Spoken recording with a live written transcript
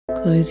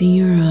Closing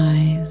your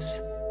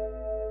eyes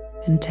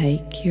and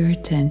take your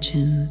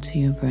attention to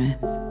your breath.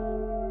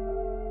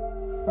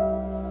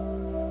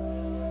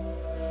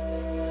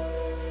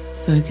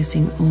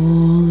 Focusing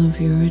all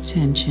of your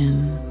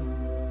attention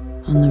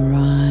on the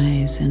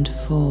rise and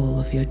fall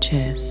of your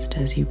chest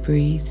as you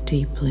breathe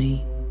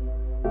deeply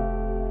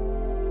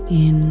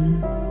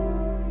in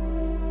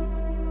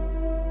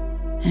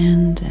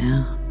and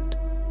out.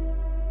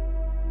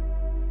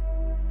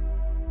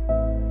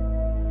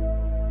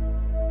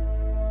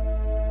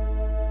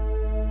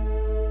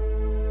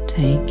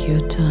 Take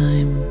your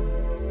time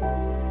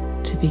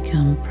to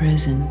become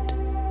present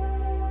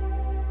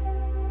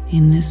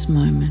in this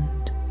moment.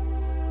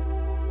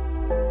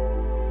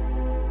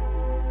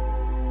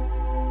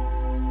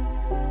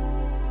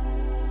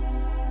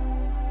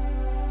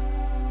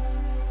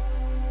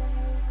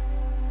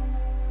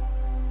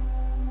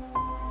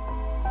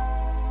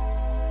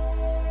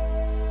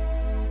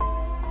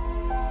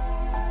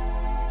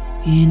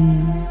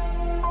 In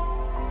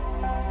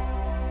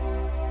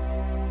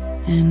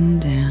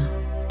and out.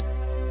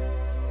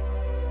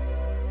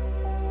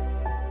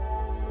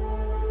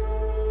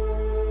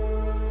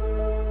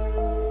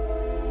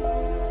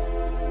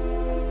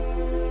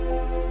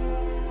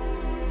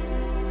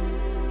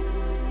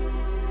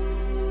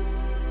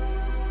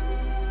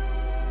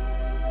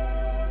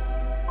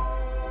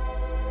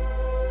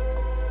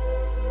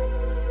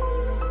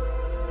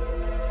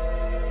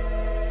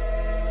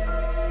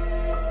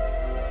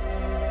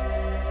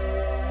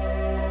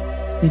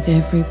 With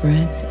every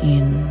breath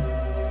in,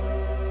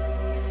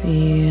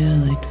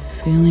 feel it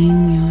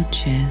filling your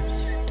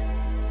chest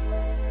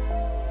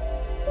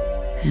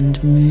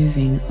and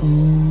moving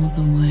all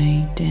the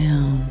way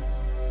down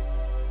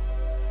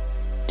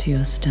to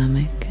your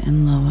stomach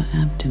and lower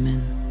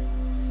abdomen.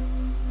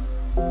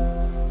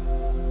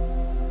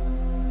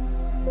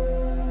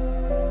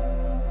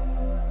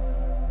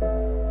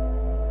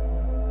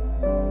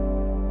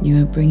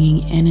 You are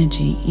bringing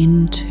energy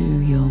into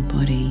your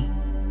body,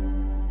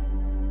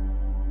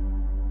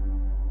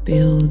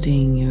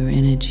 building your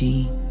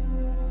energy,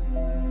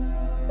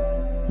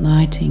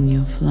 lighting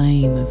your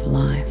flame of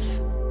life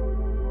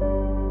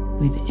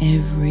with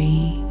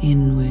every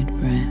inward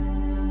breath.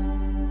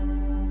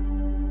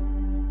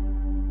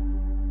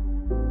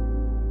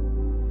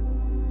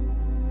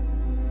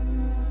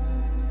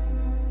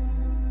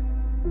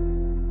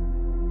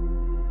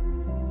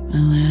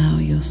 Allow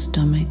your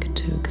stomach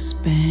to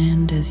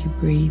expand as you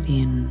breathe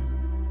in.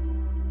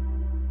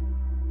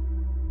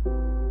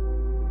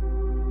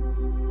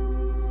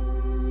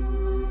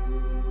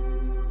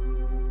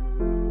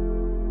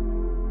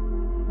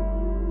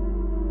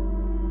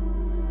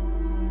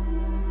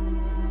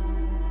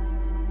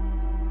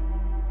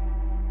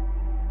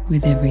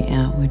 With every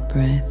outward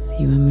breath,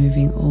 you are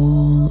moving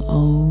all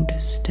old,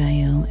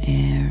 stale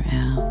air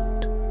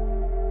out.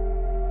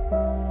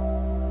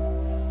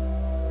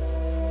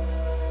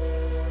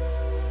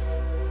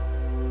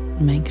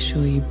 Make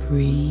sure you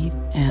breathe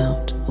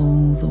out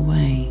all the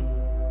way,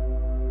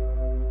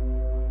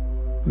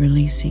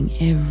 releasing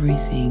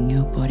everything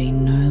your body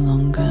no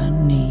longer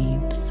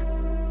needs.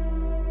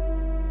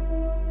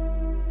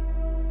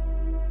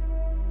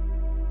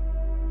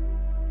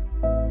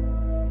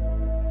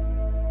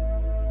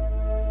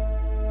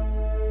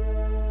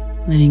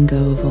 Letting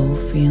go of all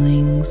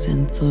feelings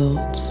and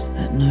thoughts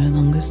that no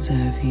longer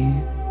serve you.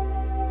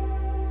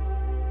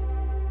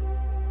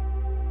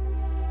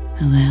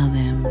 Allow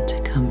them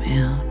to come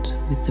out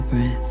with the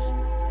breath.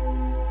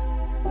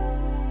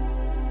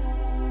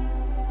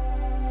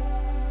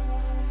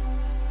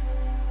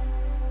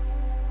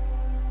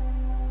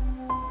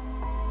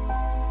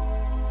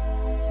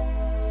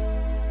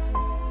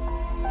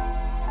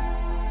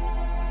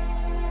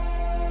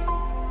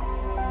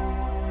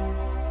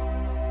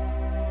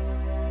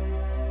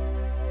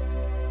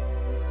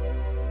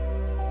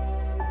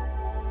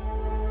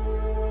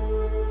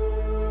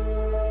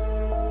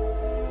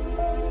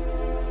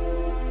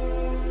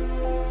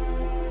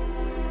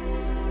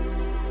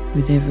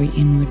 With every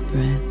inward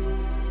breath,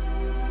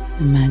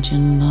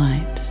 imagine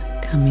light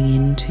coming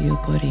into your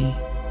body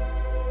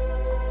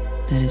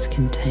that is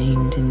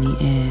contained in the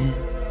air.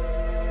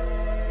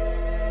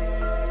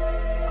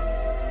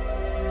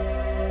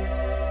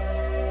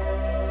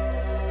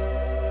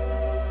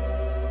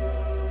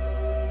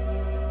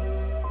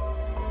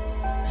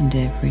 And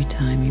every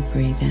time you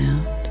breathe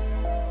out,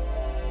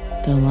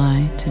 the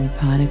light and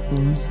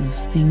particles of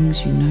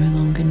things you no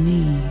longer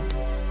need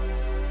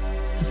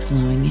are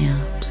flowing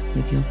out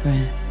with your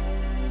breath.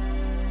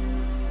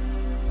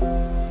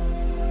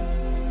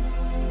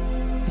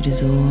 It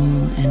is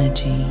all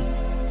energy,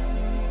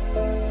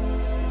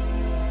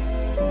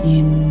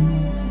 in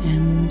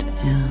and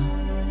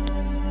out.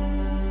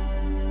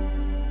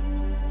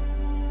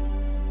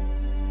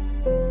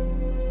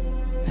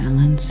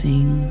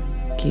 Balancing,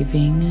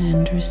 giving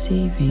and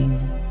receiving.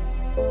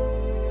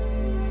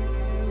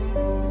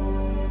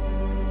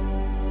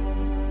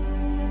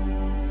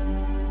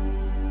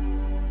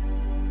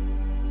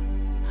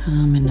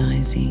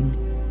 Harmonizing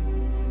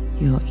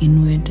your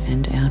inward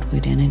and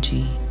outward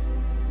energy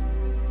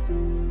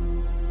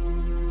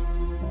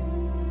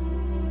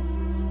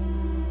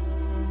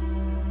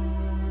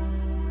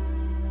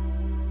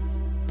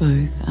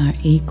Both are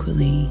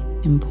equally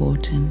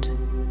important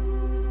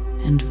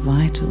and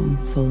vital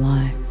for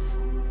life.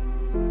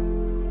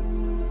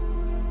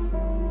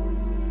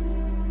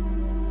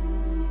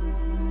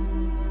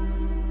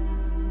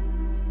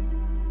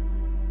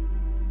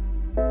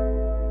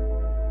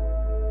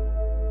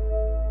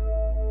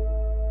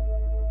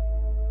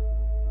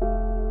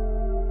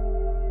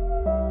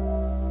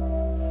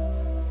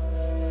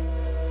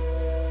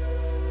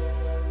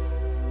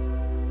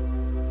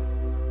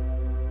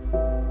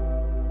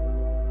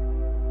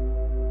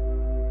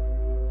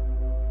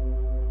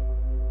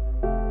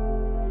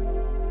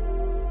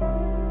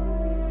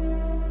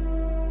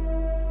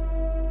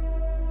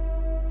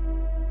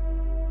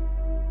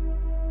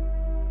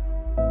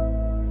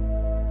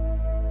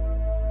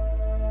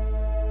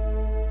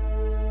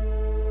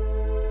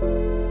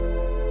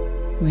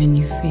 When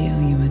you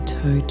feel you are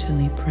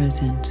totally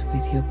present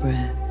with your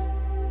breath,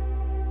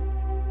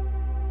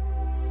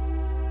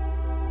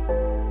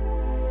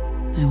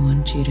 I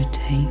want you to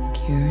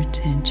take your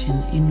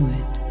attention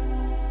inward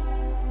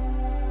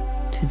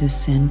to the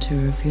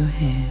center of your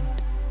head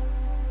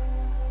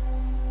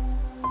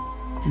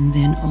and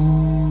then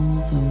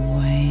all the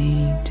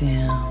way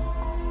down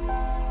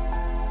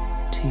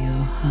to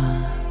your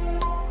heart.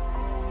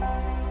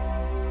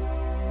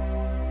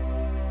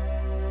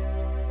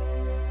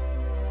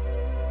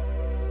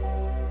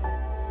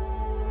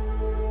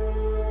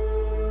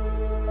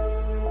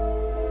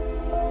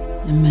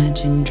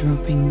 Imagine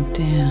dropping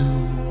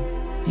down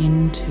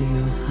into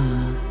your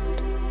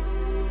heart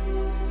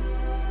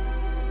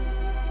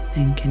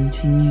and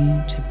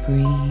continue to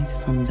breathe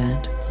from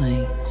that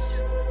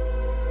place.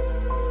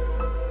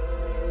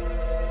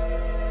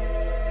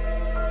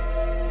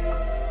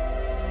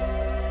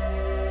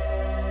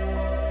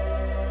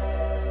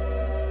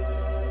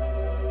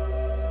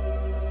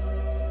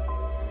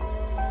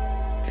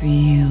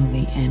 Feel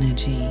the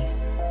energy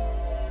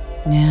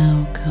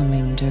now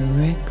coming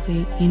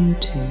directly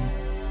into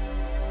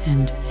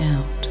and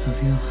out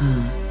of your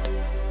heart.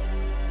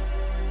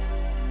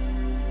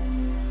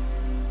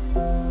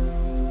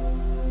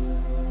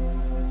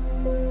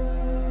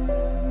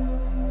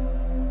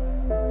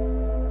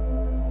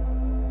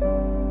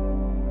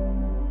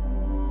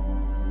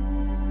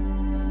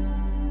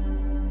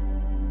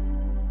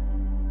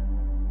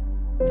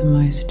 The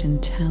most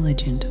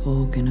intelligent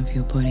organ of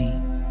your body.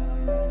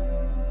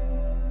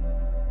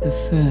 The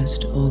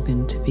first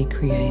organ to be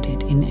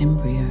created in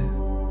embryo.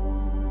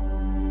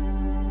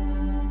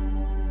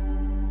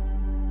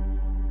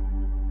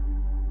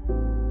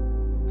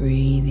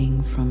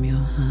 Breathing from your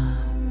heart.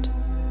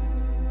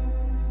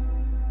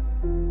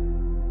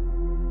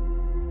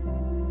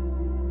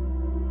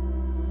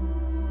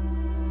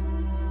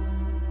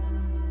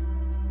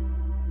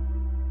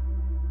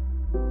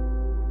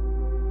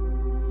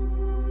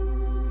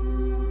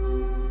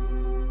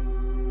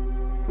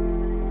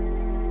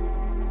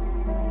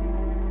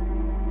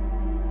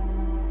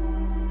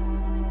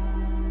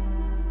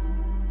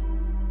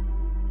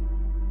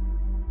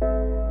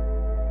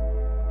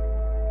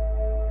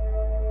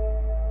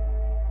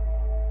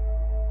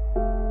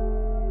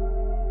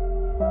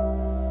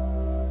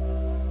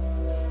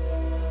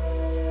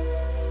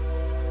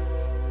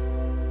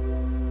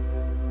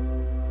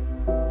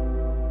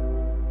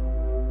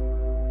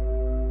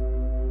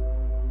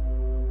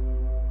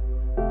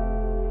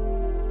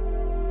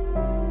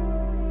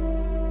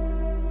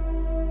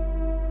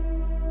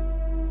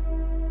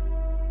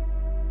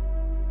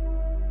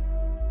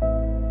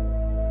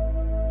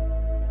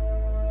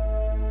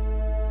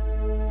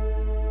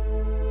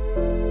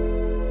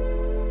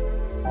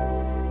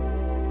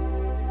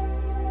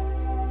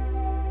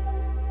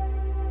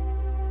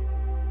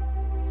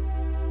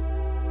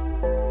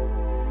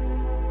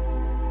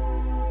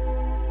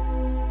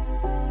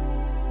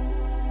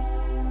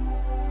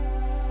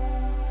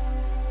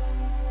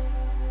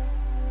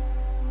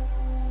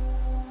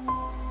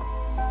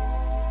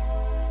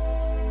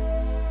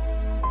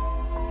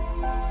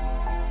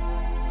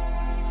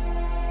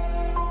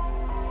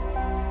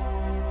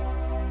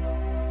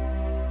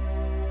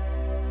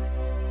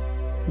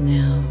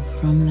 Now,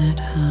 from that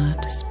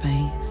heart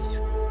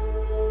space,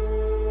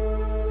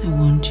 I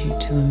want you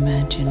to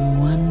imagine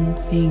one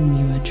thing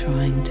you are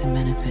trying to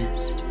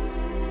manifest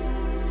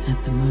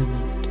at the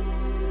moment.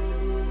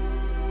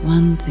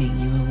 One thing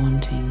you are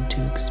wanting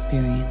to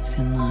experience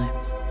in life.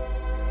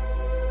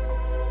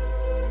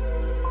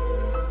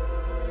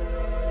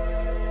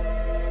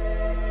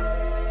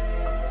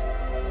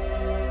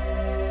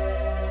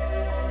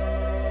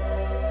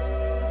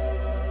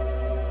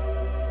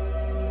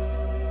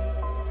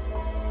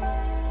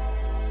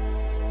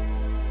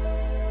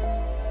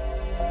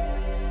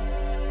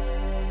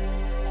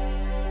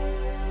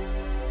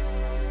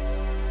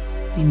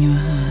 In your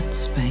heart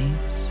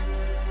space,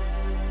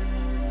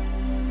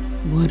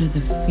 what are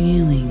the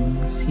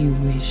feelings you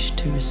wish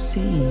to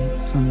receive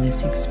from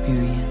this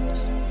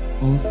experience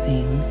or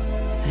thing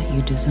that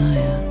you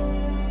desire?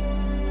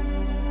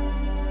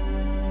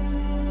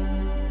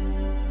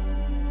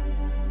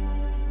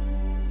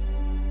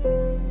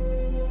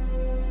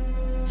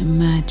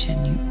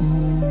 Imagine you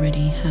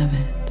already have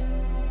it.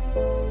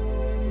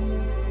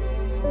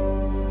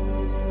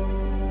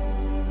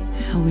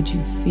 How would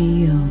you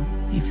feel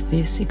if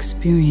this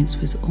experience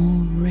was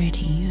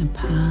already a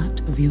part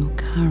of your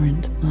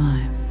current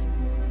life?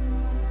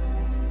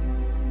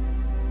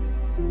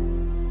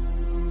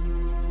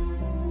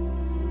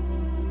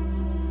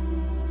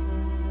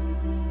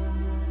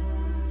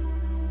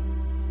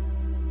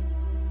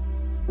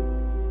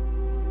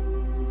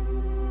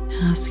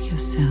 Ask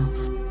yourself,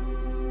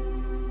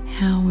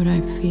 how would I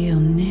feel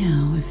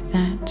now if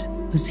that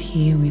was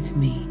here with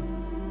me?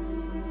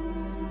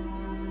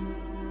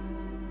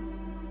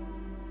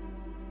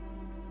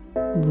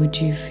 Would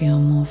you feel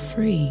more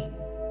free?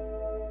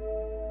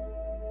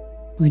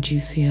 Would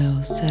you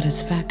feel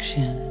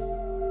satisfaction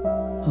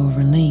or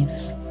relief?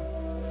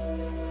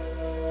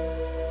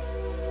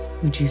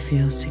 Would you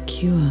feel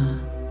secure,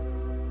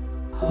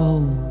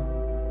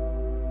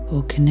 whole,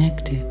 or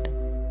connected?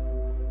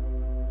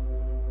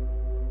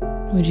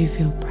 Would you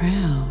feel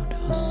proud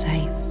or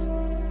safe?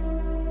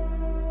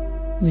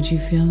 Would you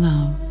feel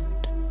loved?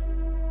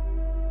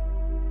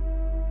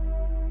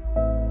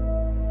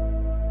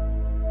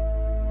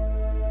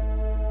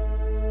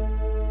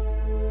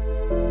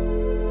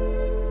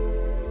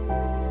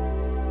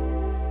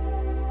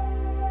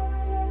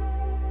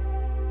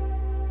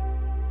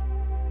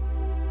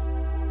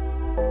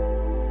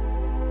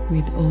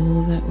 With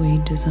all that we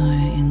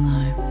desire in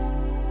life,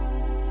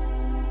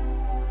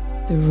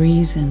 the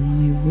reason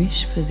we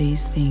wish for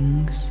these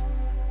things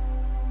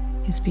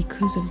is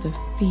because of the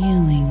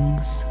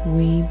feelings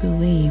we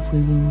believe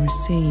we will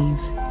receive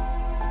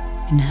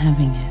in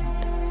having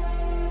it.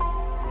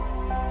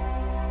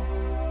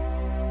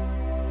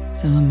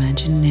 So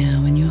imagine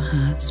now in your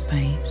heart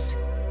space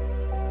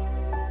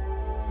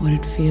what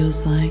it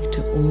feels like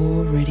to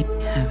already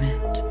have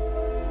it.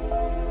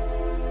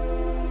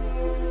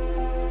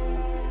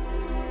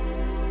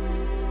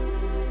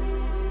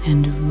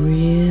 And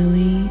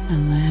really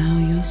allow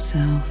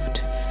yourself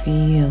to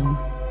feel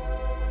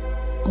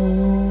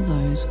all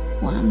those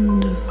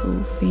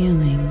wonderful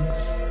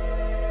feelings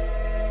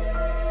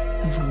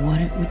of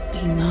what it would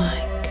be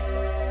like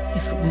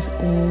if it was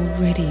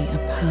already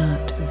a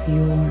part of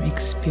your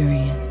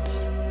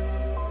experience.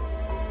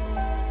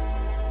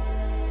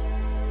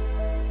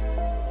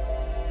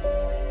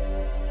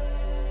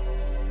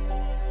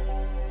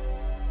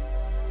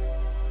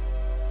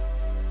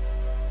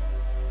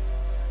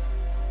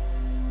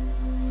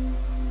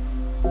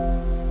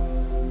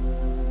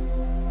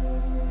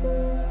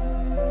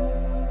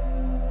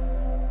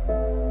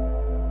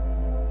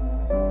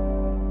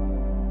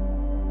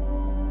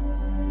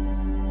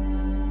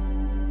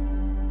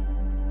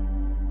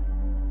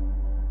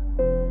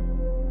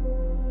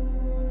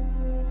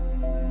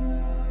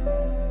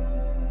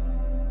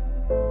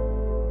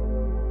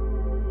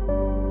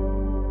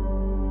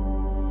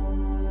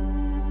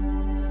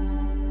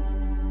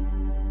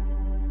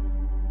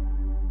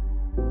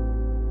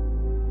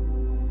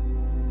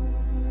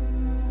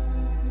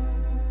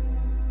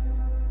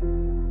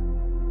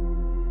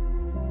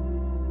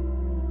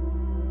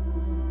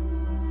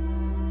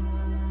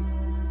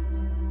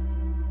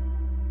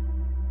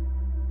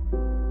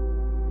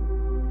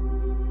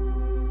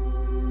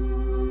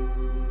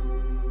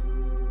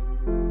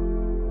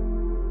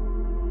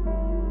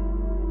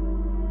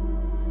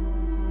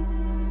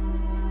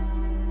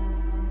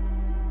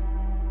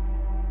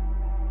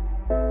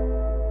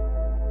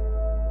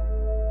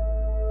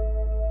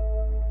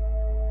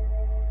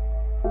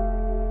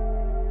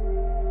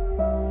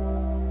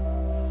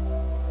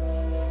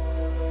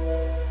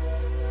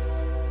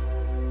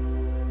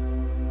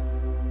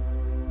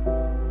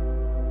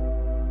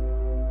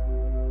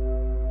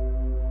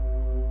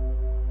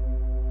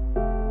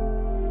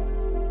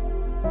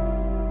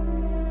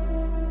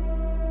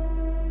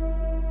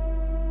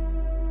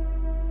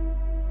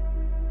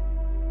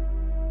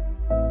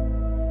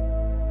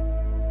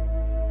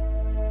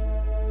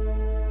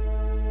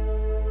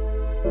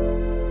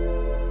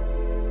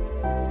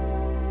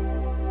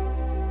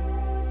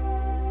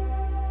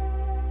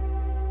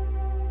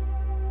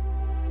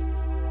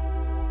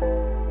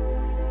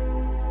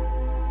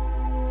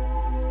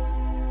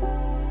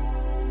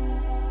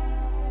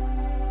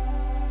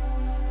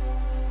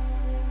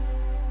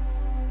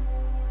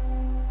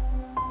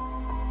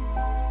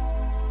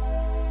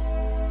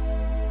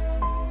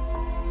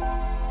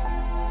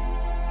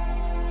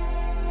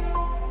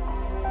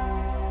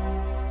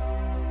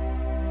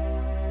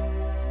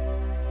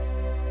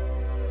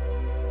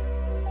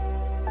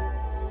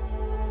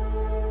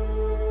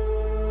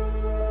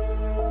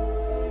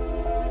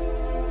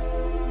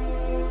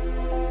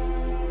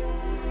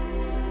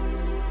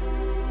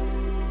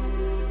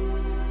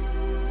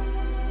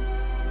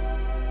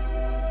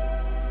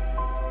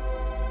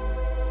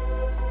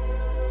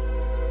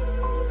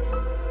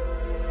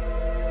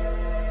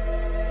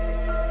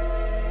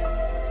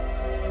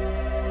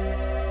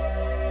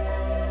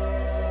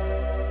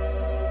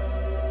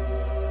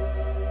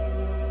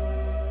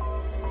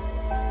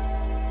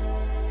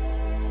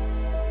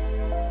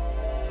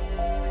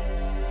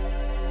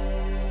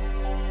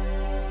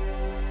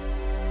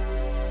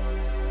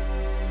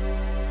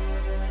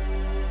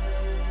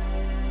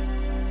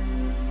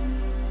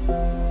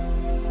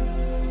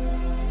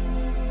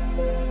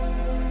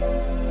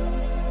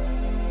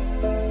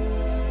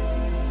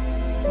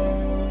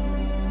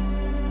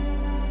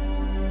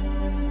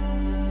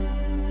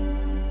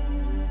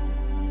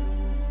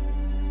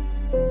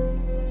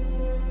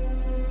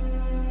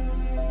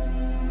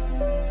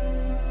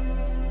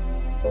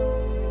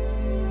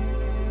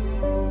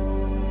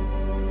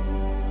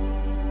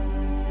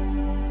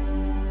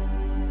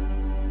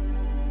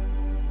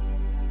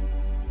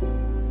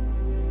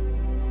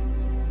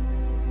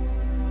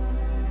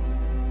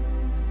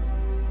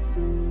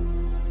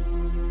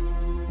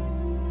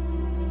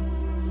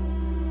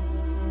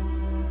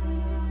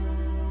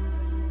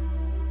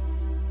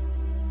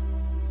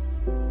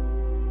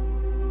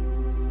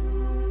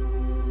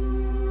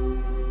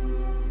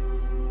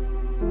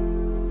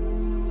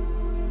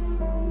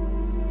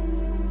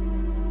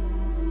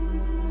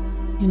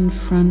 In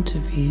front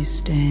of you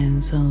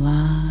stands a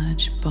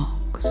large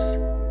box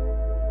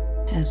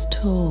as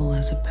tall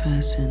as a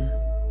person.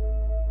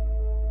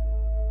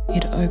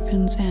 It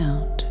opens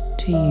out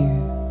to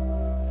you.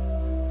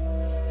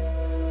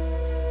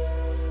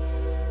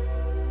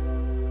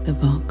 The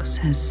box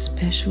has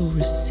special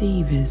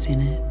receivers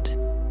in it,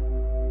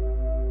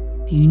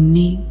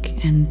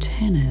 unique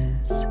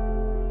antennas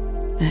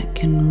that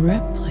can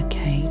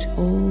replicate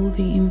all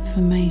the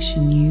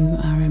information you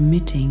are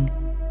emitting.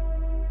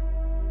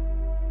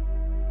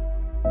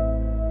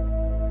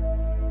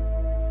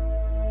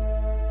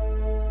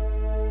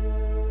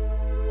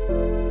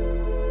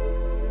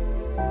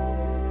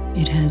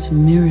 It has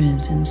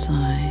mirrors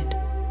inside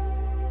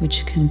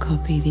which can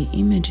copy the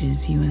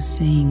images you are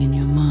seeing in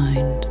your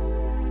mind.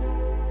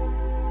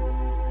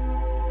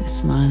 The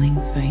smiling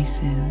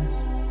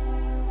faces,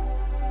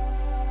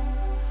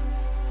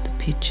 the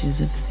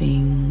pictures of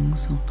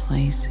things or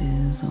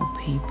places or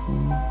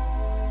people,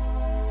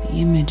 the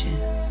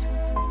images.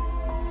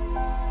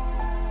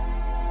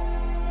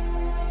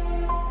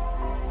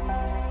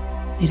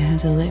 It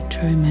has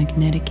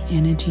electromagnetic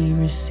energy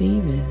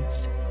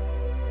receivers,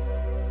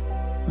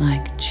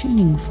 like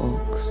tuning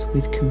forks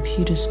with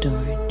computer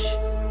storage,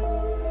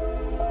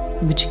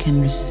 which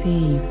can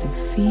receive the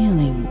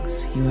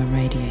feelings you are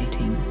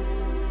radiating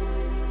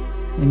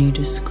when you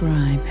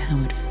describe how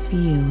it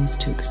feels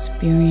to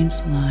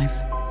experience life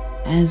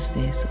as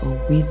this or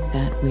with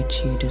that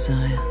which you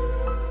desire.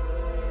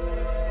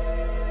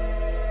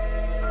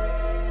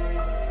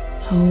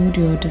 Hold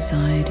your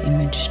desired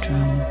image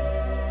strong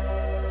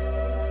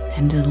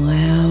and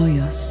allow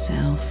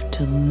yourself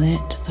to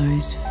let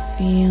those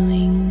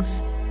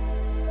feelings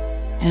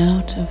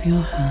out of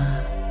your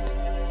heart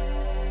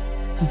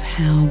of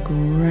how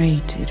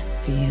great it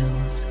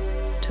feels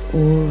to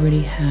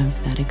already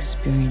have that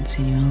experience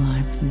in your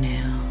life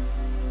now.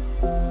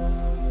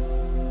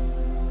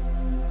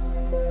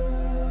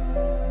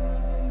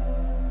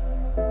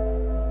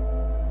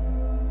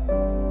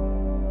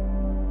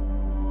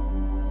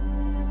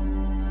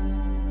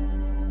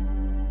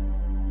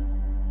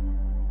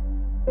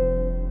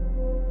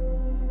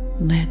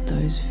 Let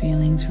those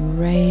feelings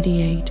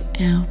radiate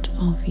out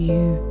of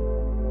you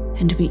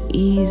and be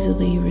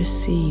easily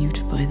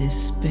received by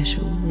this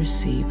special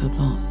receiver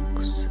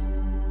box.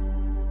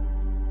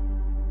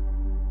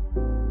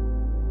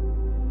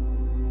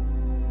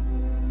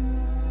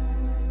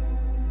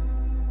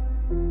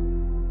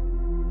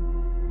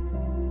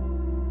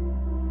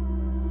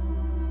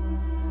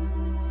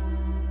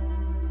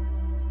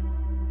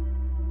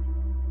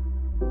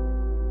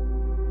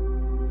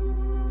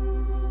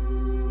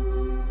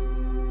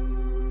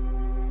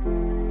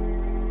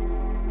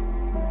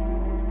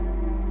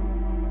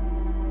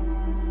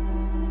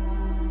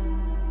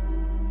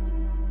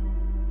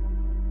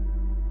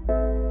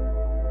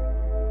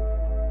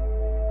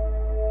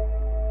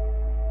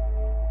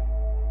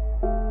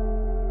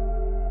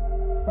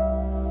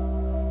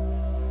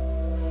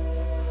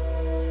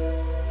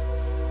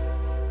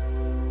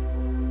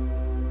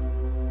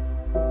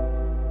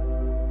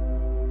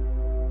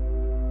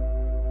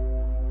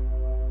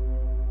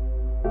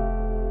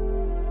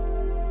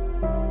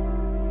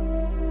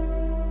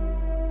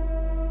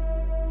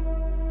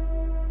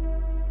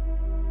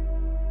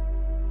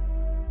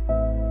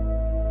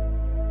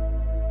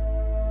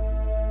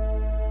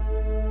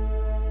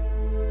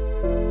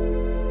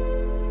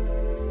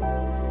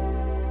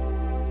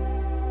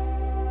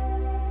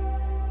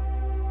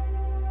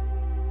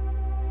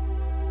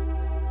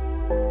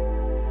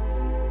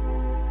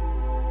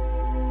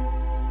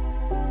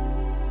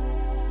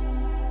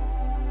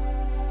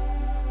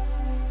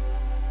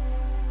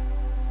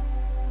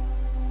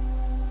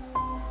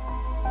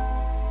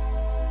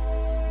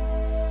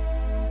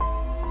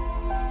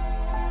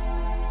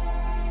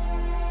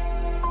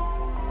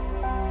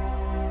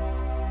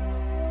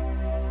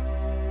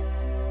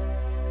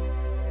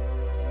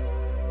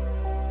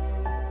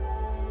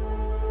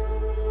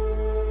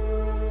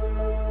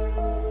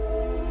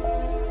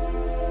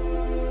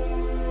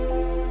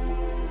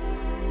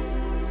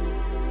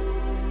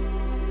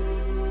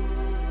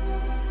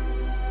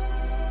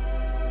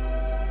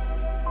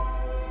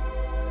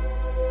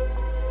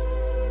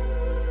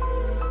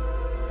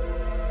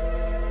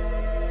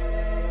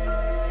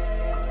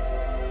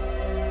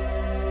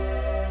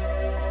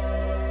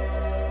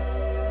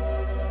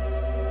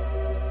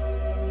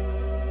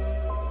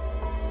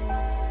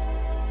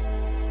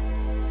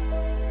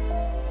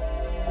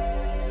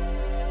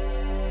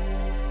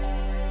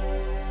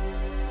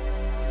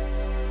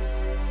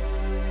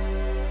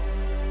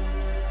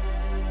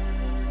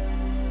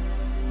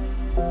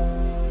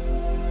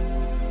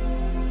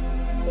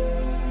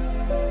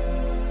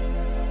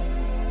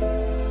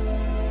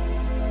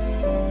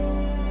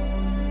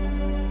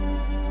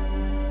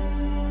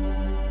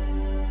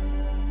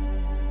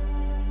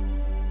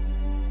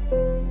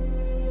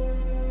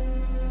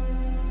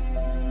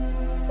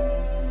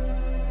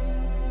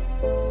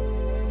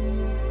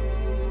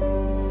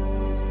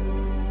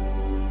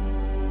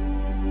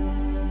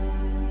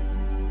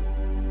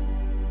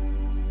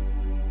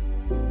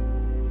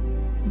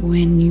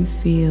 when you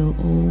feel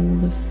all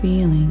the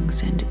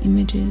feelings and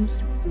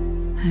images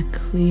are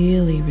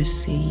clearly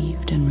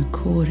received and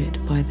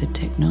recorded by the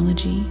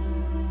technology,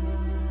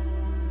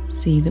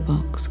 see the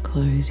box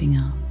closing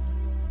up.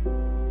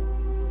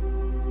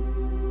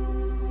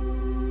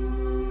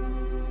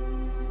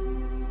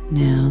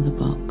 Now the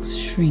box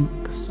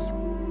shrinks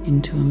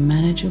into a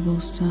manageable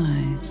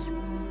size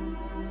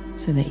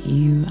so that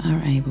you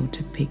are able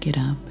to pick it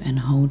up and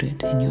hold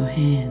it in your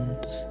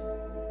hands.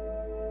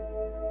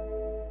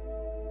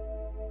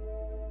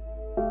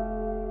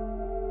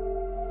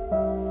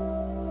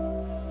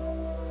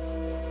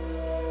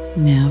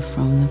 Now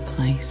from the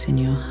place in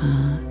your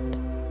heart,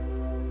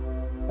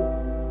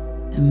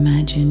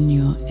 imagine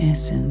your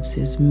essence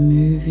is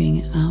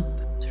moving up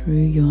through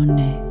your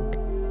neck,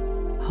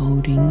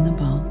 holding the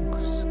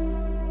box,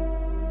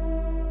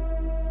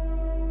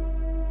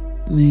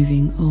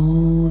 moving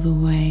all the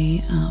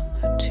way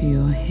up to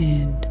your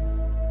head,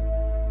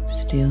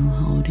 still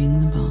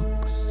holding the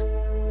box.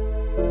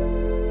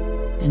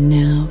 And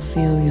now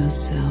feel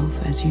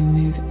yourself as you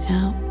move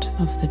out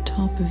of the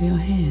top of your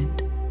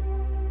head,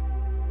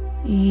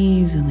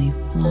 easily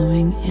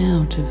flowing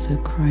out of the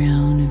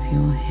crown of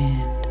your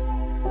head.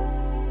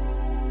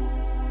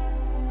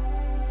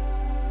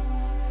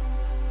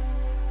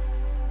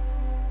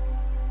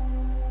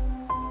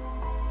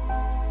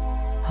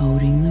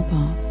 Holding the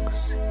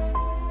box,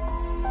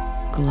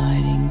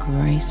 gliding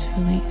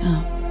gracefully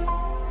up,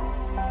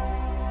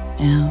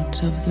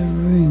 out of the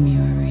room you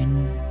are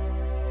in.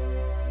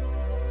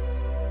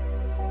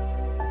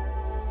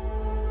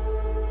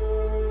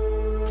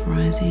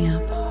 Rising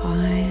up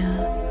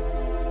higher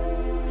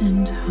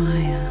and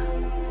higher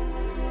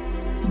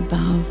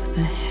above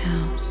the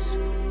house,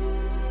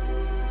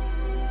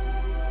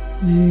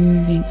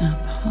 moving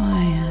up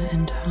higher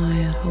and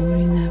higher,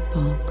 holding that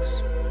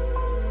box.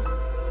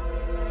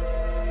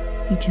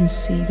 You can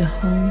see the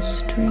whole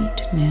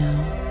street now,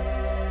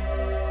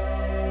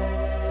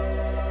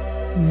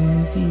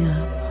 moving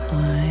up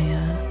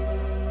higher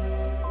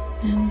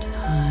and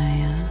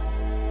higher.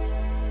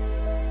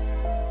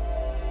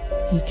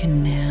 You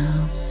can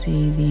now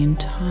see the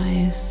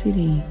entire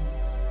city,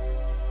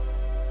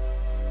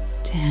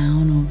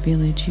 town or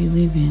village you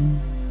live in.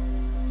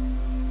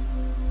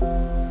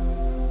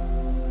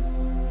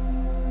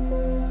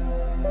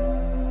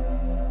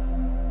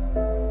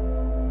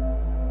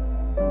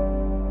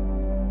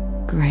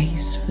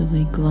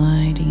 Gracefully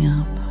gliding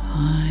up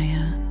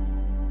higher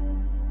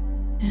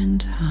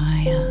and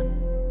higher.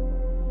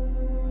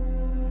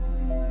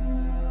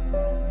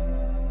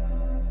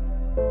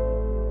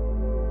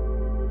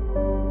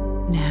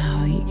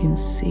 Now you can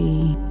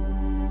see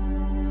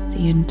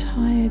the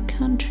entire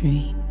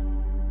country.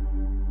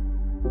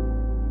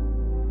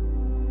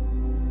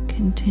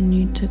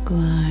 Continue to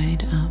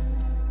glide up,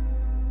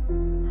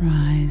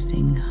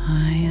 rising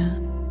higher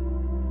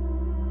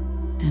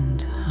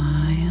and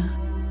higher.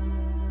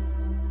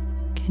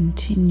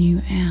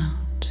 Continue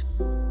out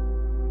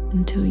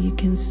until you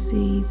can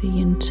see the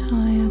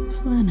entire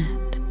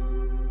planet.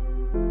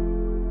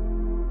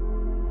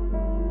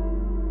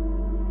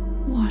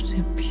 What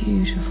a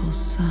beautiful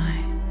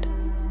sight,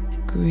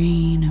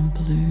 green and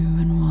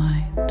blue and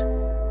white.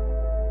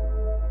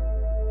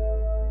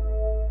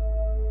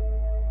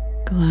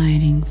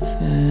 Gliding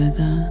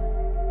further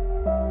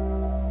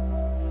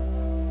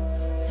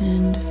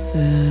and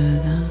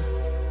further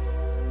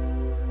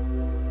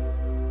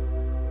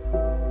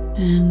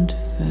and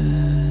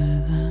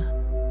further,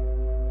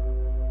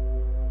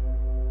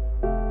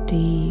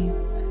 deep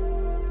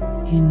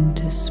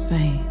into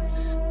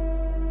space.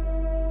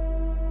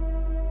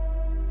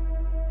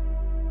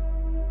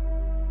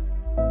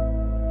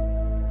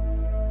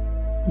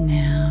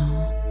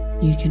 Now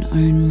you can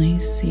only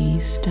see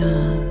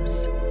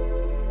stars.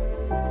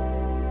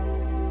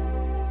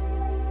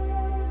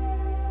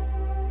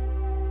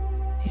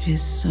 It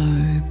is so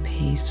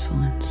peaceful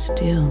and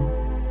still.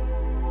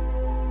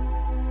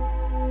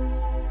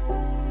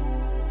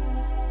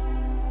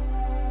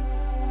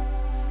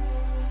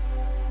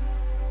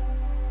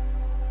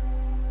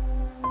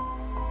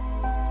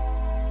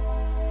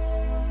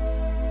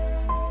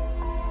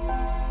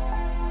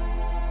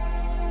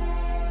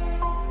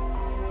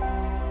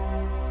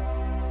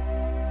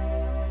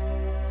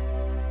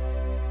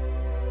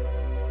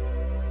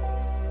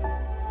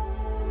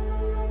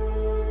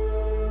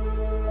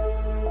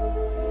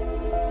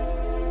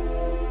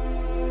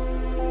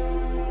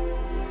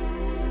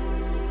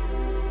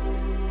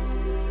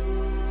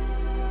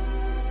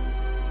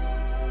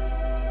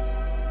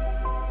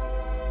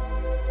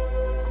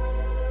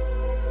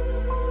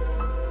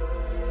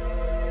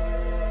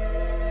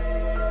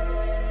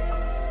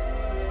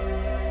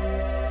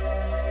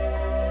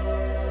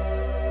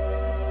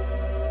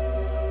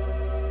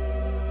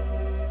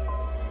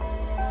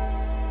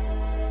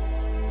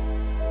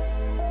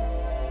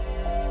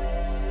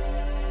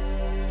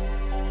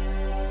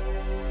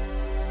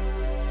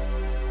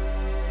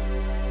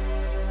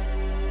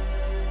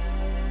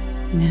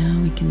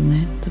 Now we can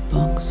let the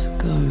box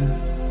go.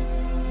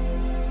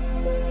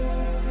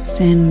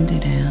 Send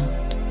it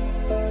out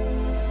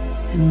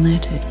and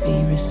let it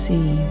be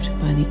received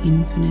by the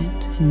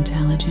infinite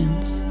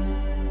intelligence,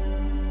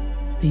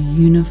 the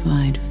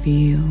unified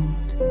field,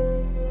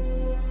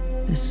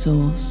 the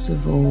source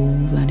of all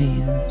that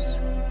is.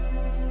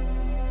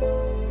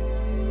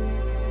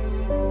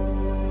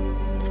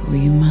 For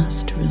you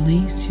must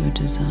release your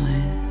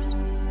desires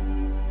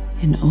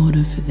in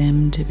order for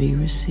them to be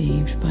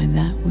received by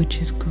that which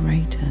is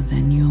greater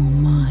than your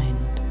mind.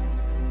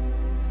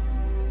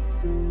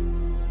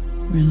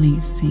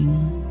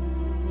 Releasing,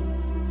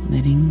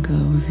 letting go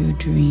of your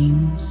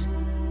dreams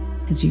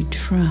as you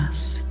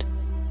trust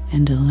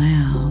and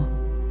allow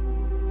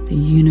the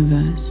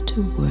universe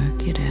to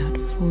work it out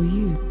for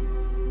you.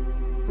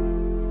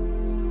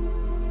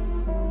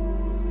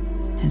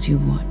 As you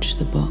watch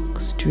the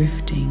box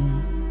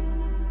drifting,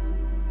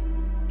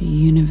 the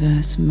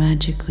universe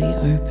magically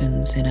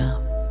opens it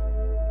up.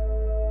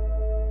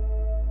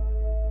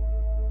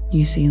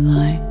 You see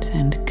light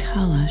and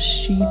color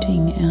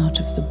shooting out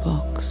of the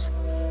box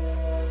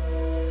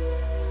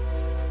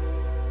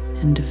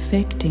and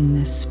affecting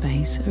the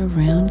space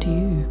around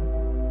you,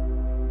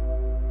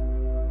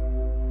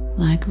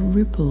 like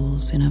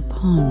ripples in a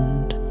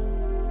pond.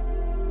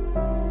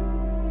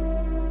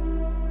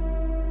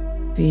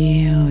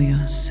 Feel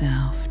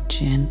yourself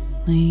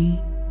gently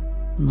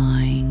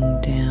lying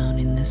down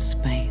in the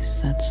space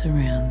that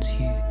surrounds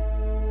you.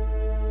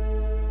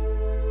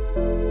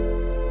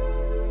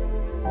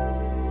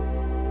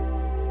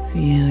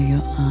 Feel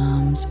your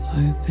arms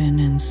open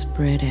and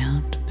spread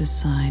out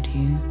beside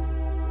you.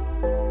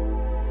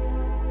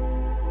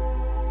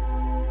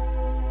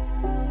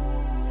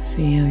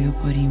 Feel your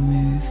body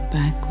move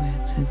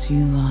backwards as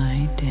you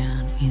lie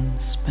down in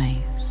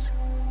space.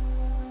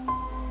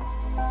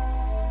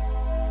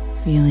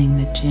 Feeling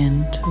the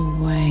gentle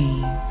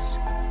waves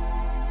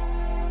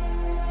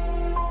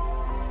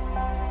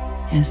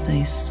as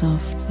they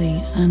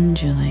softly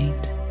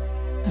undulate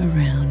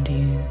around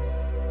you.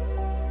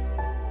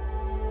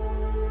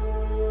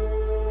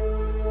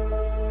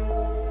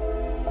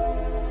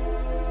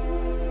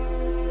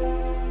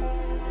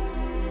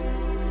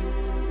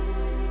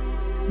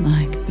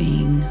 Like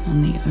being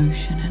on the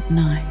ocean at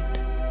night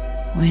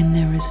when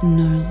there is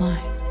no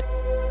light.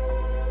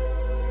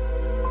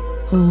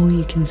 All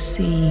you can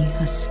see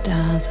are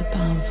stars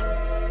above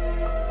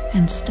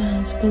and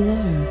stars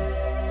below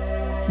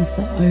as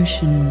the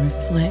ocean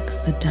reflects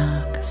the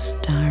dark,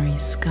 starry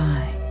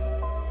sky.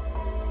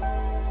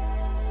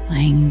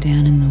 Laying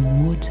down in the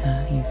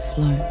water, you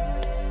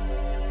float,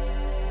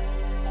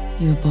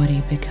 your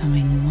body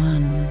becoming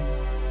one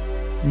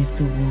with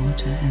the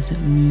water as it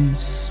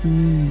moves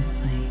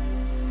smoothly,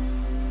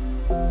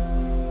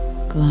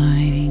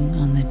 gliding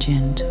on the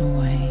gentle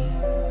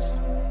waves.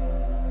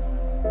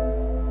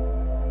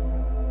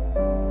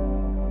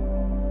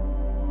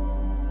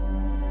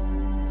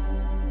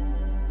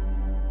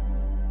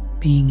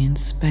 Being in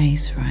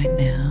space right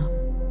now,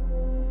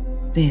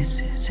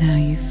 this is how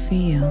you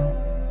feel.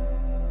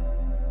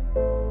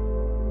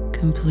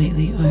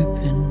 Completely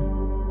open,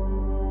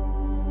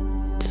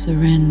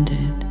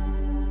 surrendered,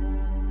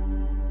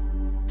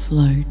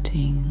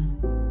 floating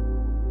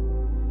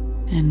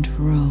and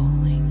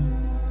rolling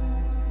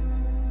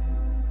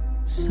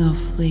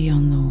softly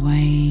on the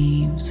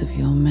waves of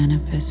your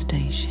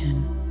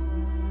manifestation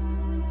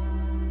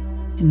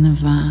in the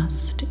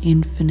vast,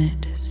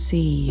 infinite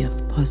sea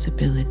of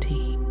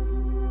possibility.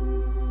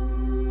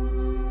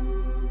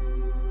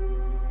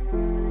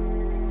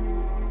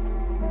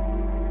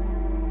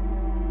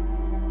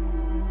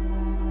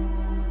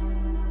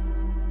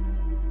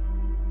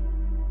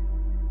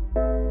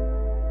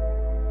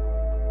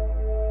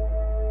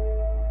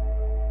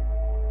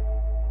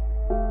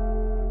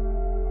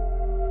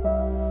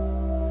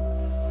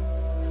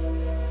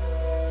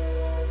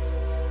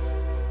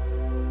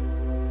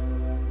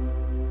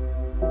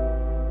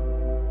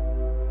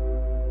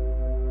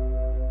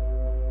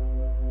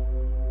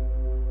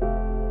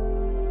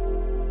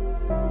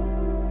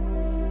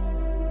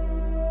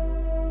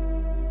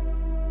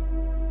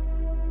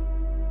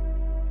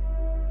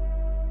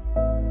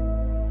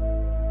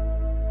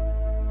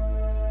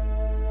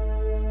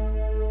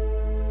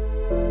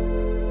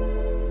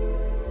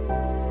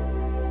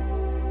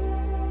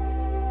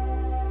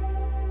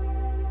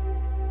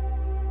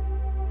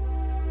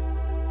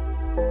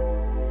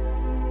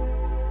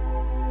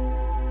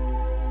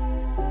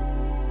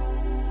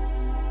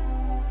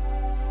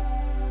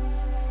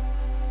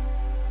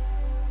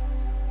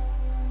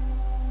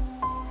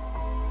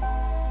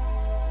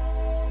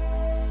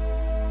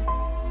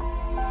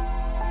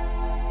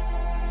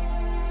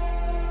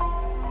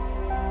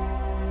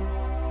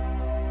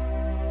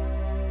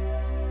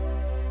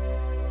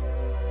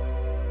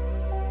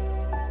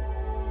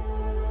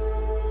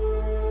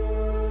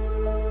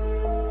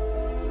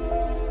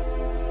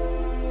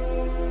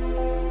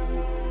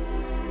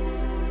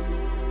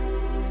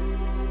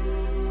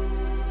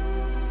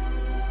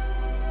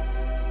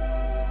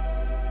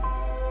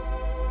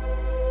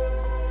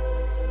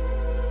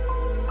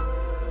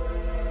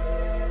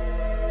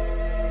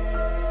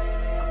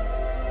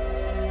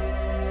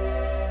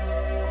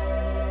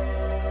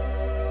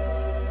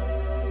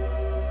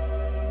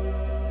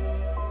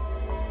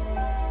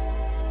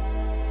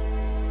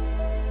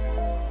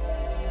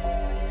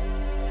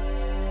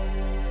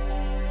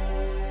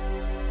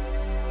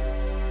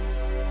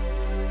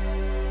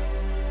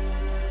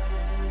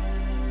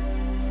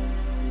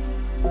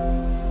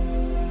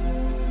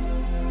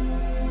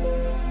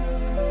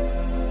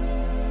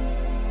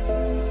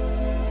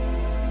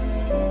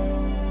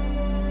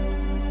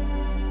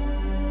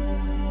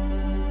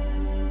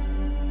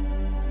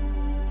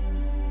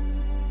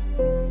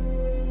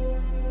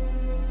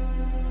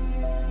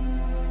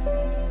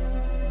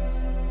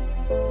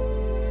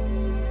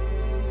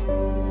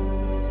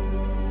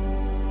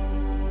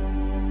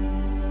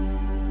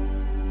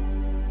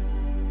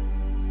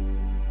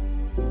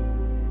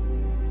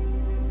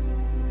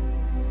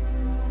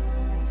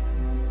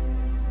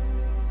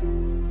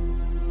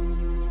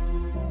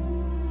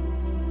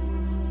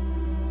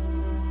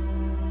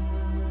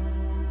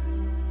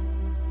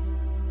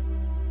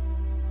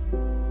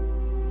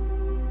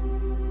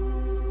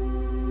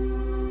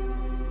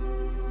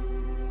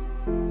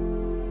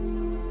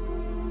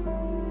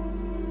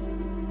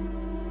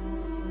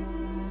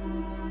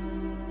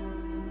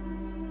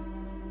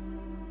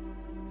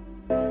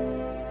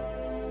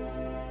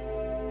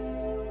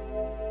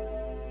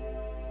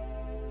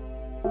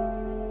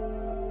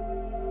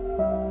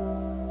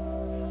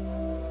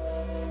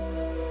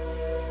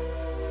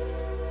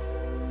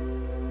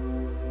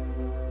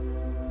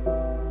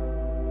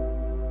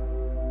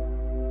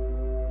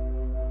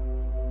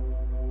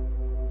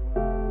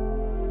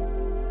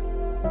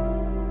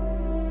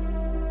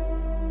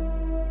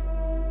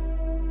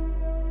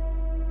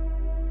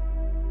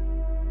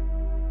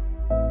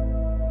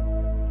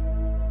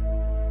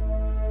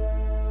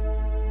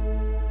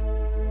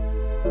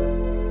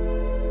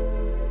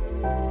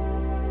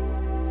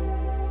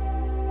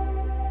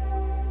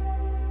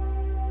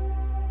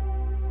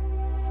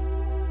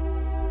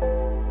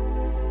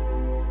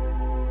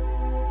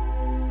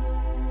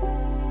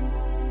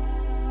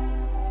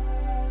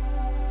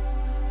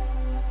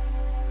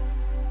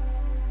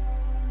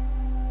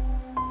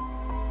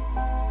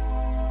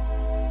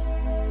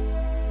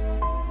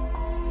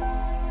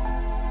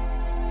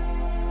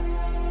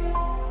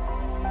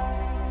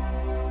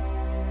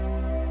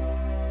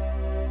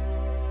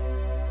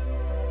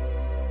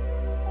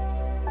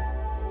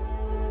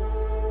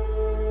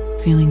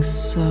 feeling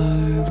so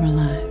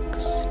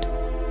relaxed.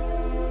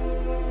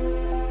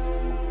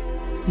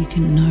 You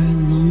can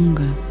no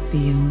longer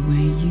feel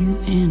where you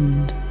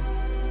end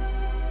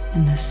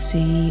and the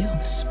sea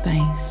of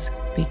space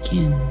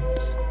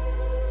begins.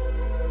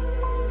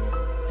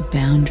 The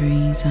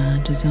boundaries are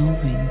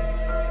dissolving,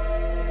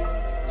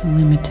 the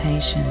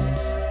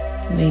limitations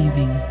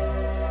leaving.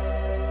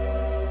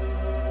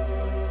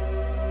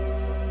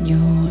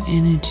 Your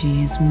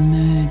energy is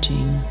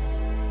merging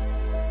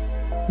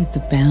with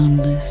the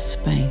boundless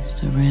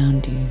space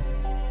around you.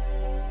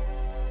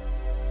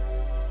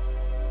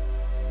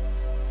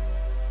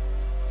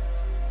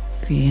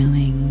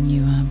 Feeling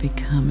you are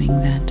becoming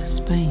that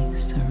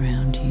space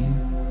around you,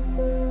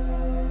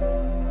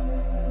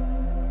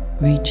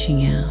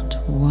 reaching out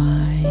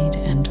wide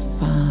and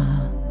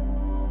far,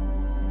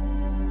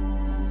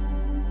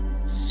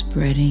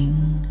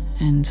 spreading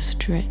and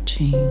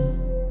stretching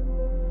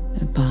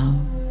above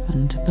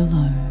and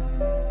below.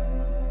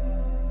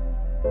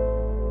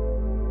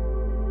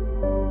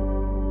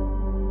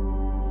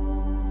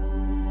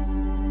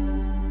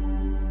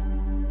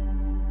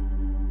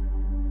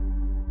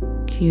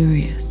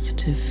 Curious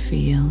to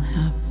feel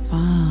how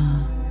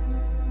far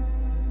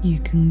you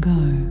can go.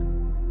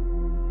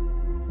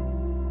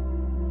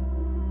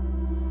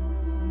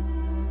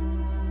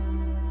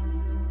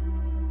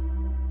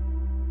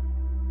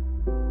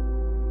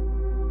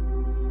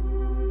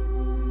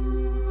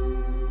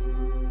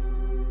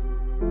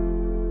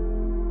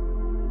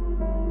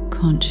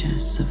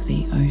 Conscious of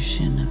the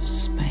ocean of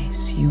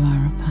space you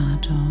are a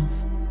part of.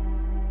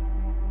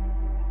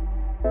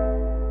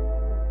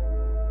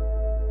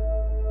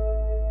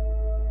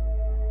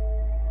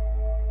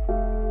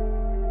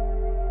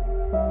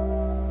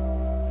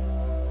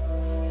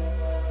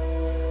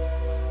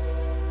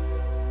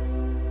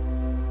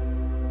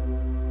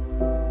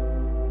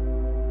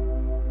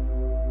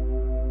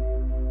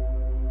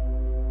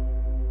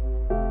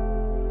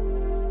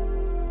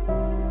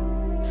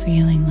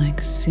 Feeling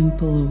like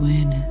simple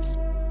awareness,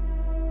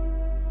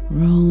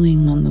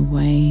 rolling on the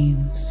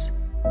waves.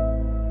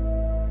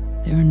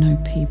 There are no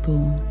people,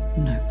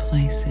 no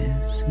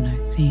places, no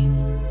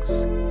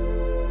things,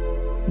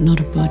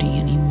 not a body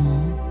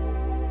anymore.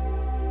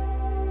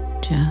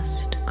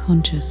 Just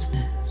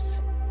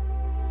consciousness,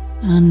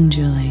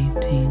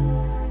 undulating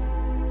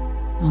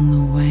on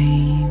the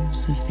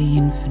waves of the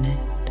infinite.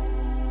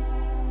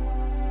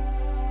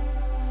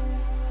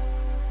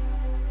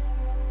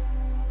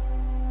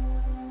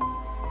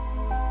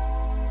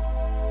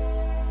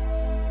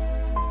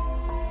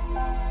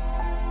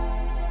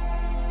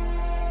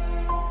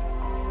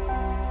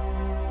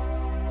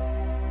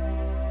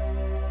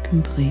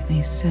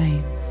 Completely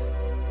safe,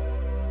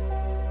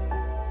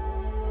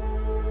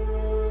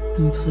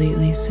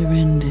 completely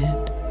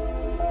surrendered,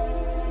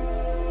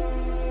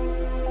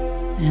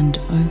 and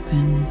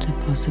open to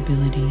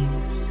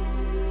possibilities.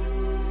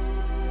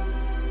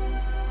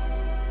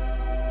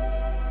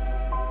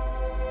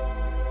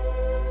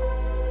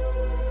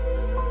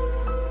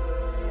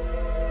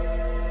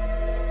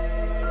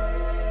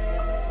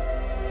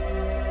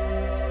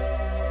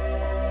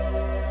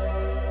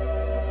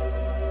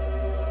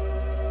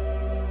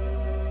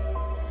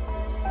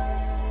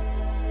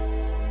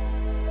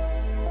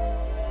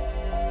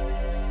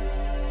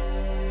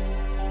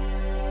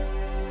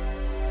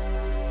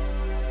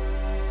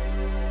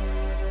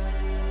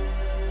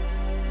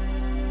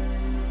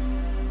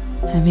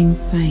 Having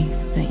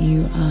faith that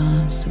you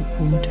are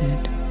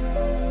supported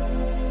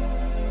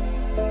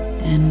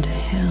and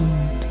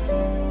held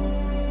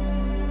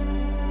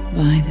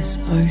by this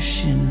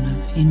ocean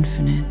of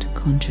infinite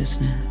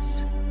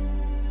consciousness.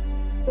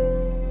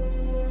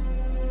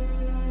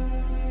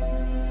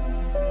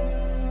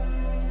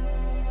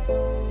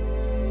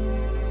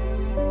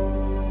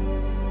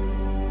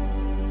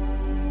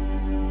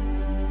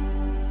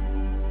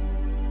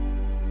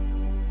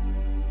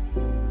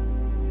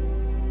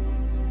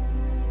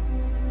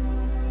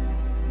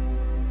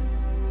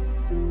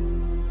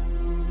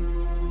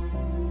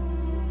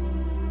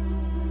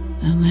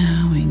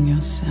 Allowing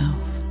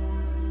yourself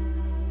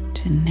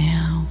to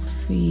now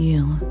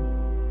feel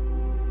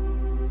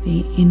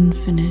the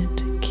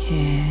infinite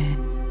care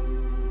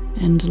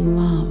and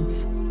love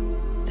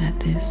that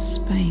this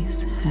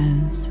space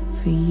has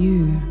for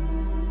you,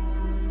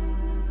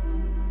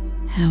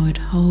 how it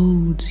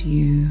holds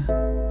you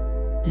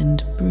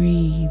and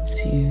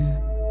breathes you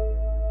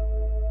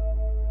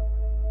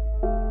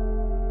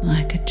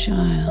like a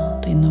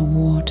child in the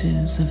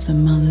waters of the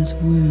mother's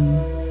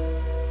womb.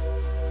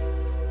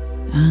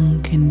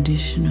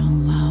 Unconditional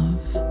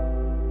love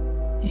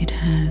it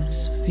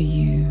has for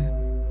you.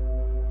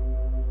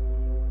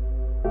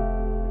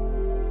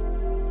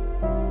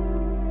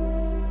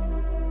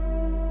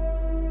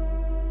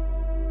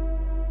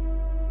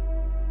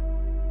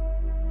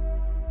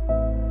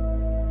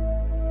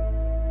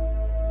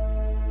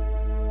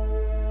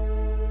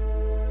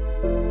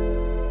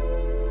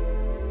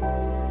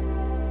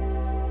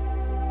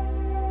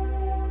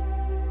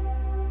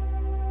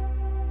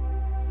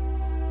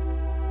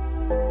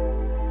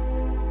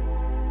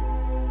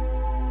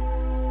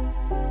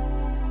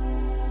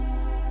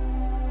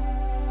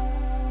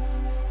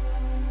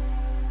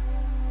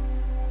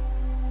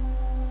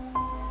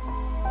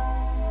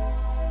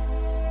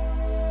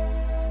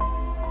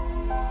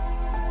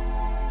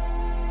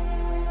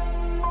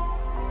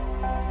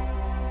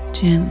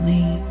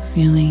 Gently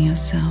feeling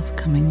yourself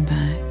coming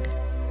back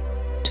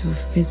to a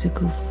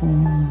physical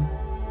form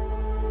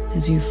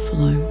as you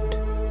float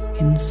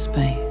in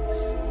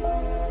space.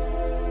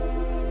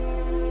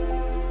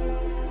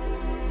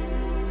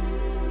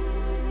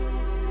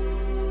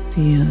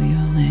 Feel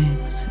your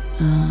legs,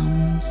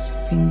 arms,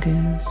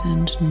 fingers,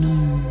 and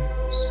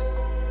nose.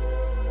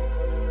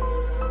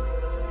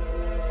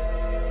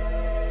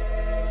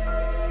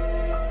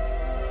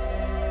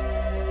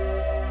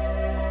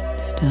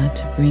 Start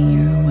to bring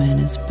your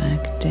awareness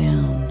back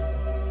down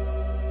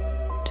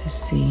to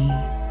see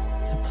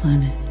the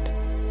planet.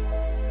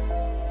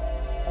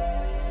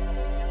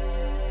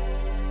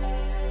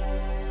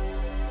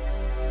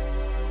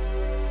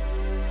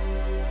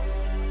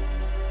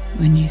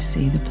 When you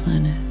see the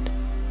planet,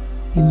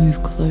 you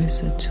move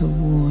closer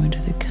toward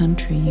the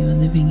country you are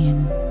living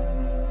in.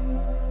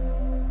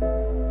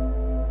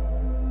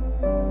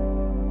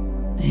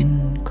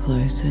 Then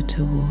closer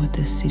toward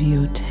the city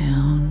or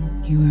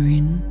town you are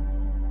in.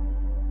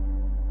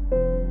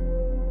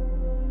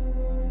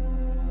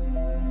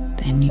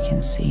 Then you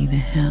can see the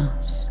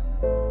house.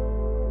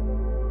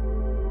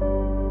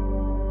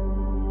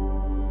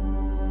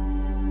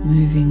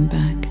 Moving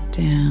back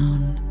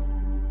down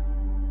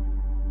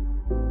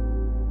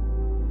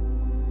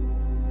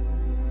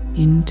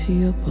into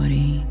your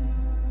body,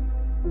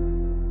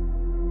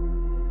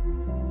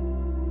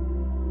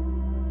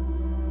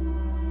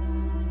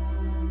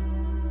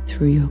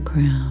 through your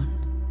crown,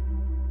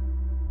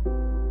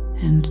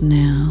 and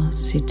now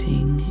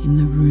sitting in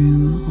the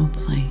room or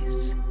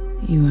place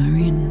you are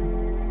in.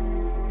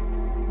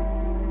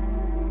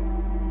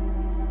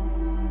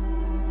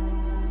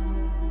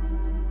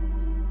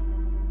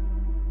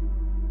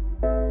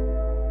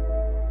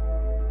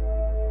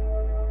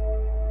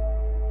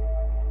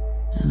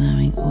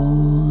 Allowing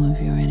all of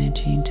your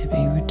energy to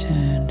be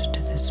returned to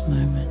this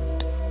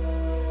moment.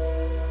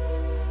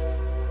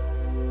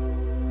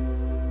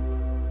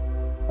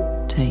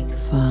 Take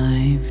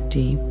 5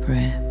 deep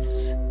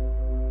breaths.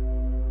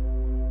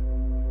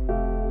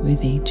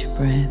 With each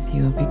breath,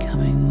 you are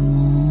becoming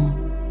more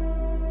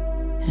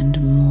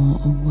and more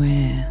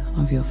aware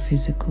of your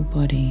physical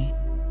body,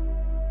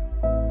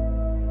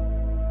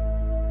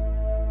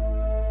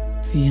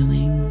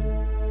 feeling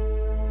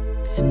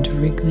and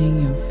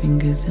wriggling your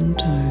fingers and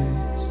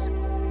toes,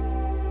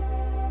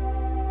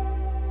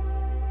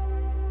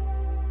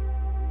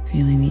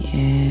 feeling the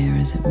air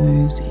as it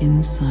moves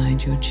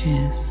inside your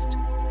chest.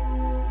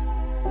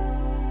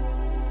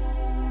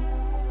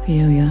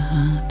 Feel your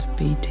heart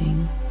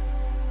beating.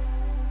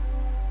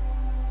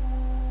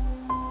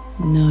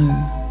 Know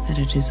that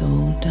it is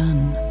all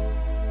done,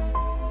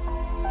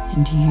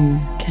 and you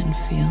can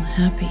feel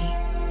happy,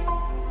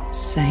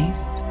 safe,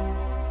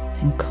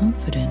 and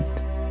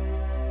confident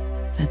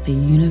that the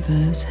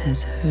universe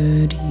has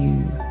heard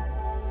you,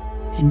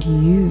 and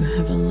you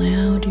have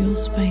allowed your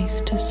space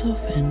to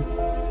soften,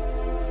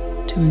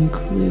 to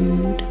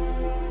include,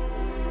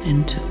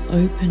 and to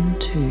open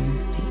to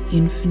the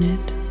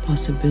infinite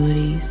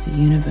possibilities the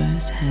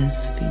universe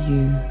has for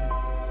you.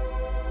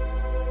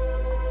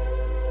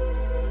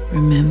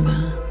 Remember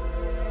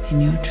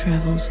in your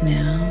travels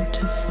now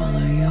to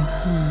follow your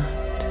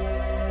heart,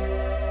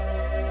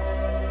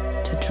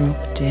 to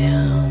drop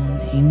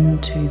down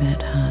into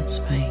that heart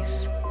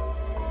space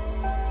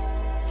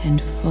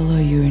and follow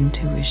your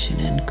intuition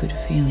and good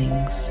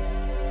feelings,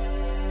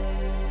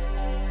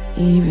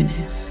 even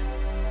if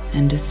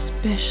and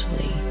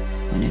especially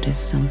when it is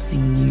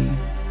something new.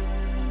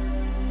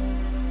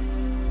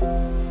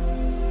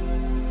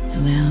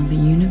 Allow the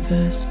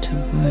universe to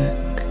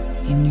work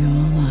in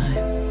your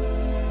life.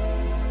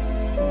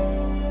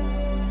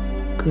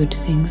 Good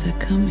things are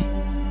coming.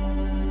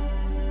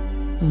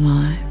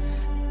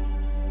 Life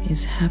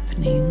is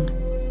happening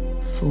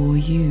for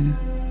you.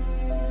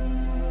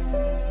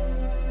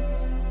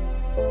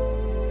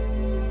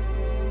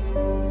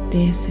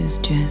 This is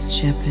Jess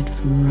Shepherd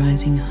from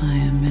Rising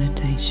Higher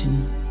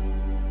Meditation.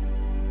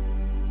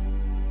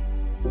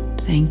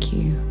 Thank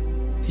you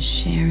for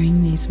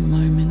sharing these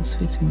moments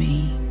with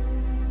me.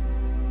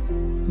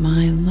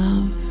 My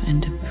love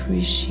and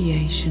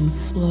appreciation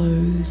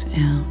flows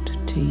out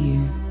to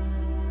you.